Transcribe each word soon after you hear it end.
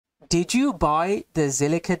Did you buy the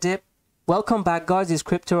Zilliqa dip? Welcome back, guys. It's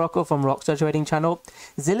Crypto Rocko from Rockstar Trading Channel.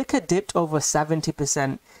 Zilliqa dipped over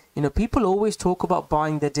 70%. You know, people always talk about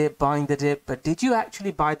buying the dip, but did you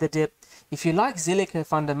actually buy the dip? If you like Zilliqa,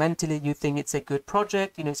 fundamentally, you think it's a good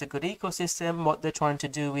project, you know, it's a good ecosystem, what they're trying to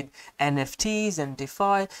do with NFTs and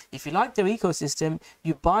DeFi. If you like their ecosystem,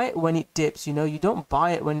 you buy it when it dips, you know, you don't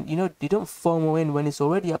buy it when, you know, you don't FOMO in when it's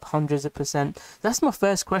already up hundreds of percent. That's my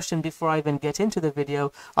first question before I even get into the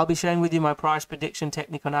video. I'll be sharing with you my price prediction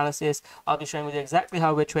technical analysis. I'll be sharing with you exactly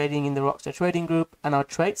how we're trading in the Rockstar Trading Group and our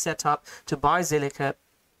trade setup to buy Zilliqa.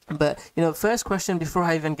 But, you know, first question before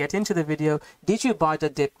I even get into the video, did you buy the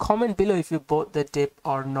dip? Comment below if you bought the dip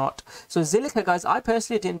or not. So Zilliqa, guys, I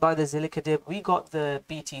personally didn't buy the Zilliqa dip. We got the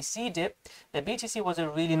BTC dip. The BTC was a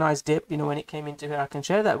really nice dip, you know, when it came into here. I can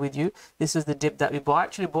share that with you. This is the dip that we bought. I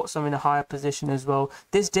actually bought some in a higher position as well.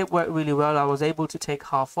 This dip worked really well. I was able to take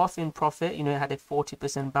half off in profit. You know, it had a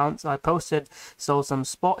 40% bounce. I sold some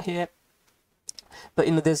spot here. But,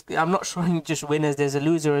 you know, I'm not showing just winners. There's a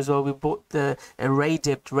loser as well. We bought the Ray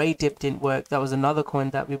dip. Ray dip didn't work. That was another coin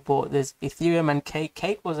that we bought. There's Ethereum and Cake.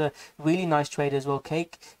 Cake was a really nice trade as well.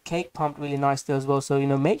 Cake pumped really nice there as well. So, you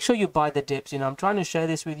know, make sure you buy the dips. You know, I'm trying to share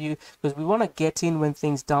this with you because we want to get in when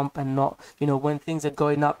things dump and not, you know, when things are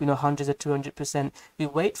going up, you know, hundreds or 200%. We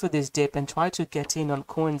wait for this dip and try to get in on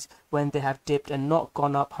coins when they have dipped and not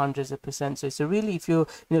gone up hundreds of percent. So it's a really, if you're,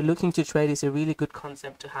 you know, looking to trade, it's a really good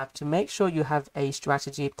concept to have, to make sure you have a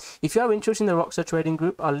strategy. If you are interested in the Rockstar Trading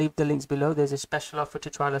Group, I'll leave the links below. There's a special offer to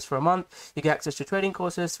trial us for a month. You get access to trading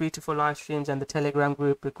courses, 3 to 4 live streams, and the Telegram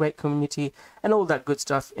group, a great community, and all that good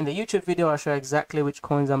stuff. In the YouTube video, I'll show exactly which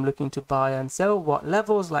coins I'm looking to buy and sell, what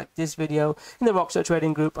levels, like this video. In the Rockstar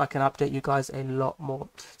Trading Group, I can update you guys a lot more.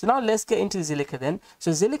 So now let's get into Zilliqa then. So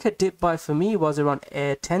Zilliqa dip buy for me was around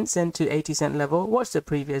 10 cent to 80 cent level. Watch the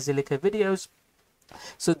previous Zilliqa videos.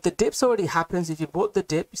 So the dips already happens. If you bought the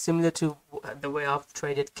dip, similar to the way I've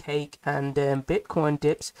traded Cake and Bitcoin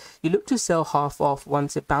dips, you look to sell half off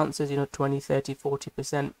once it bounces, you know, 20, 30,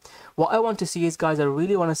 40%. What I want to see is, guys, I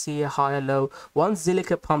really want to see a higher low. Once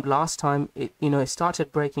Zilliqa pumped last time, it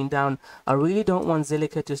started breaking down. I really don't want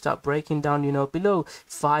Zilliqa to start breaking down, you know, below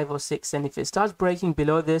 5 or 6. And if it starts breaking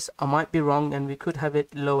below this, I might be wrong and we could have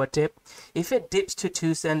it lower dip. If it dips to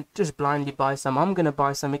 2 cents, just blindly buy some. I'm going to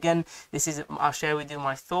buy some. Again, this is, I'll share with you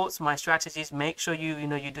my thoughts, my strategies. Make sure you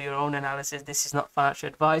do your own analysis. This is not financial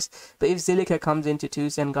advice. But if Zilliqa comes into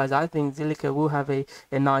 2 cents, guys, I think Zilliqa will have a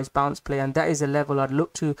nice bounce play, and that is a level I'd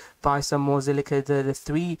look to buy some more Zilliqa. The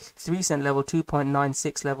 3 cent level,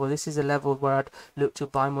 2.96 level, this is a level where I'd look to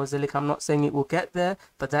buy more Zilliqa. I'm not saying it will get there,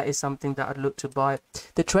 but that is something that I'd look to buy.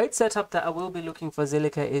 The trade setup that I will be looking for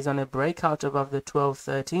Zilliqa is on a breakout above the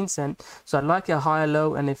 12-13 cent. So I'd like a higher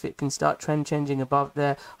low, and if it can start trend changing above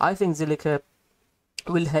there, I think Zilliqa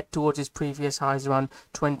will head towards its previous highs around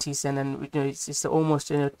 20 cent, and you know it's almost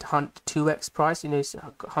in a 2x price. You know, it's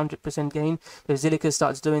 100% gain. If Zilliqa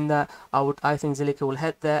starts doing that, I think Zilliqa will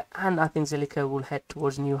head there, and I think Zilliqa will head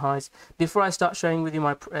towards new highs. Before I start sharing with you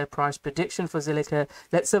my price prediction for Zilliqa,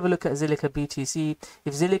 let's have a look at Zilliqa BTC.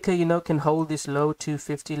 If Zilliqa, you know, can hold this low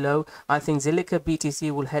 250 low, I think Zilliqa BTC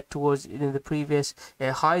will head towards, you know, the previous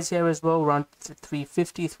highs here as well, around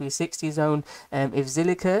 350 360 zone. If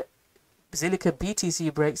Zilliqa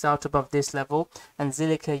BTC breaks out above this level and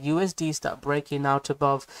Zilliqa USD start breaking out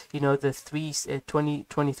above, you know, the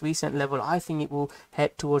 23 cent level, I think it will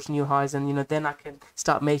head towards new highs, and you know, then I can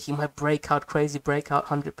start making my crazy breakout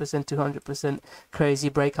 100% 200% crazy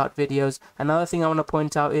breakout videos. Another thing I want to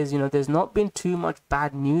point out is, you know, there's not been too much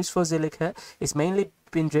bad news for Zilliqa. It's mainly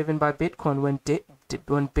been driven by Bitcoin. When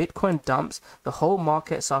Bitcoin dumps, the whole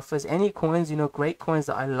market suffers. Any coins, you know, great coins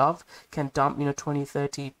that I love can dump, you know, 20,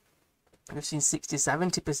 30. We've seen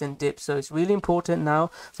 60-70% dip, so it's really important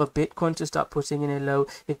now for Bitcoin to start putting in a low.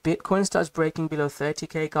 If Bitcoin starts breaking below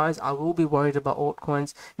 30k, guys, I will be worried about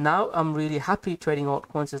altcoins. Now I'm really happy trading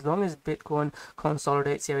altcoins as long as Bitcoin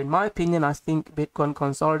consolidates here. In my opinion, I think Bitcoin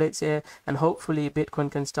consolidates here, and hopefully Bitcoin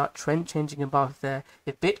can start trend changing above there.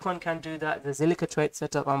 If Bitcoin can do that, the Zilliqa trade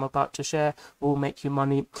setup I'm about to share will make you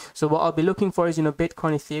money. So what I'll be looking for is, you know,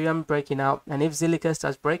 Bitcoin, Ethereum breaking out, and if Zilliqa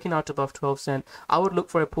starts breaking out above 12 cents, I would look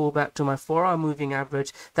for a pullback to my 4-hour moving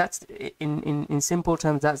average. That's in simple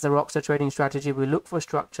terms, that's the Rockstar trading strategy. We look for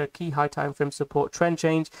structure, key high time frame support, trend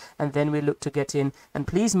change, and then we look to get in. And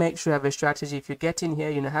please make sure you have a strategy. If you get in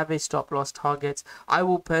here, you know, have a stop loss targets. I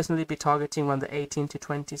will personally be targeting around the 18 to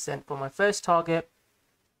 20 cent for my first target.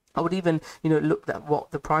 I would even, look at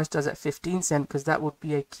what the price does at 15 cent, because that would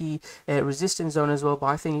be a key resistance zone as well. But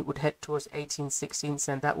I think it would head towards 18, 16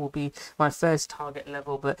 cent. That will be my first target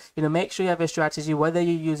level. But, make sure you have a strategy, whether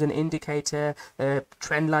you use an indicator,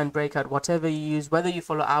 trend line breakout, whatever you use, whether you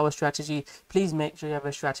follow our strategy, please make sure you have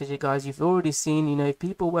a strategy, guys. You've already seen, if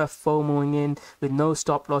people were FOMOing in with no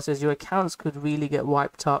stop losses, your accounts could really get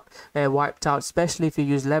wiped out, especially if you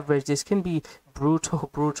use leverage. This can be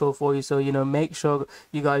brutal for you. So make sure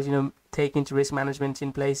you guys take into risk management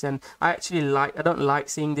in place. And I don't like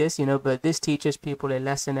seeing this, but this teaches people a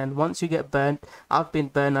lesson. And once you get burnt, I've been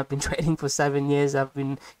trading for 7 years. I've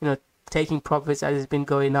been taking profits as it's been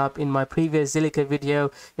going up. In my previous Zilliqa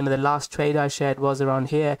video, the last trade I shared was around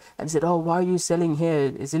here, and said, oh, why are you selling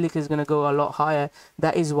here? Zilliqa is going to go a lot higher.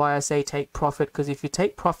 That is why I say take profit, because if you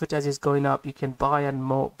take profit as it's going up, you can buy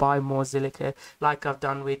more Zilliqa, like I've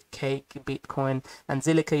done with Cake, Bitcoin, and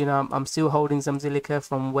Zilliqa. I'm still holding some Zilliqa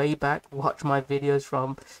from way back. Watch my videos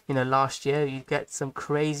from last year. You get some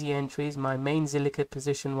crazy entries. My main Zilliqa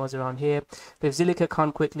position was around here. But if Zilliqa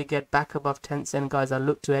can't quickly get back above 10 cent, guys, I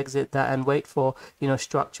look to exit that and wait for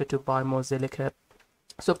structure to buy more Zilliqa.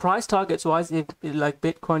 So price targets wise, if like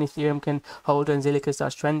Bitcoin, Ethereum can hold and Zilliqa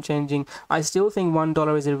starts trend changing, I still think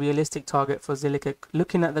 $1 is a realistic target for Zilliqa.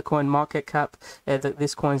 Looking at the coin market cap,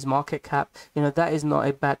 this coin's market cap, that is not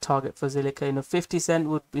a bad target for Zilliqa. 50 cent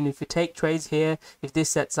would, if you take trades here, if this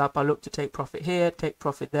sets up, I look to take profit here, take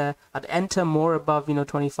profit there. I'd enter more above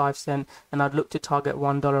 25 cent, and I'd look to target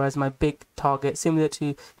 $1 as my big target, similar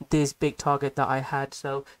to this big target that I had.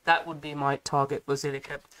 So that would be my target for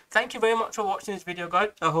Zilliqa. Thank you very much for watching this video, guys.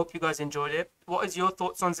 I hope you guys enjoyed it. What is your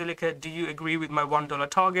thoughts on Zilliqa? Do you agree with my $1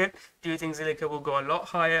 target? Do you think Zilliqa will go a lot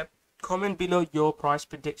higher? Comment below your price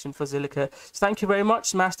prediction for Zilliqa. So thank you very much.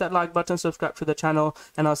 Smash that like button, subscribe to the channel,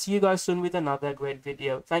 and I'll see you guys soon with another great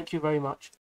video. Thank you very much.